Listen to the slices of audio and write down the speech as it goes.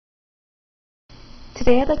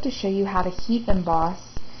Today I'd like to show you how to heat emboss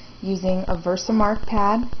using a Versamark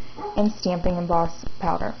pad and stamping emboss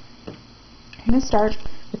powder. I'm going to start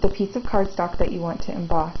with the piece of cardstock that you want to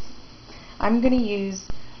emboss. I'm going to use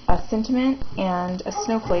a sentiment and a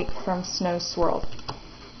snowflake from Snow Swirled.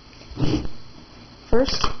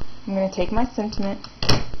 First, I'm going to take my sentiment,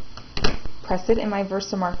 press it in my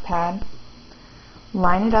Versamark pad,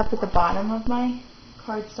 line it up at the bottom of my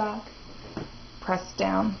cardstock, press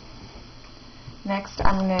down. Next,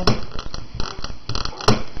 I'm going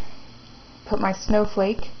to put my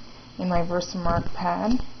snowflake in my Versamark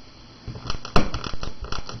pad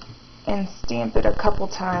and stamp it a couple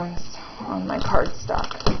times on my cardstock.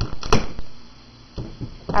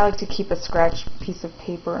 I like to keep a scratch piece of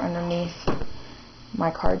paper underneath my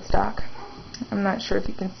cardstock. I'm not sure if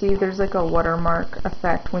you can see, there's like a watermark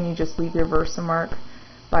effect when you just leave your Versamark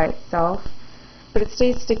by itself. But it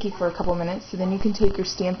stays sticky for a couple minutes, so then you can take your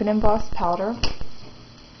Stampin' Emboss powder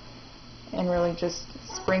and really just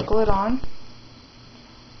sprinkle it on.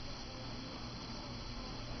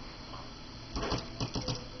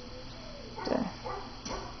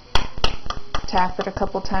 Tap it a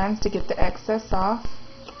couple times to get the excess off.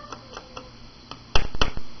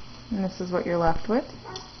 And this is what you're left with.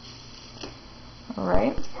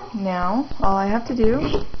 Alright, now all I have to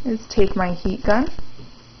do is take my heat gun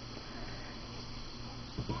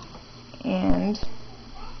and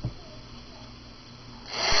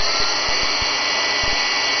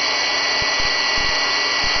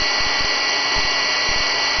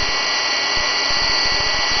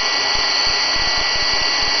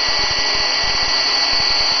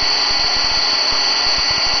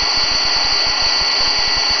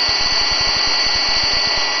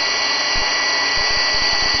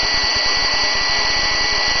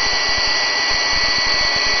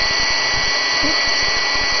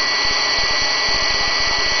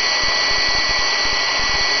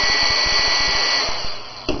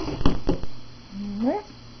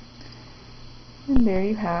and there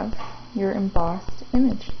you have your embossed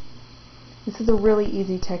image. This is a really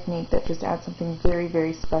easy technique that just adds something very,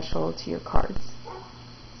 very special to your cards.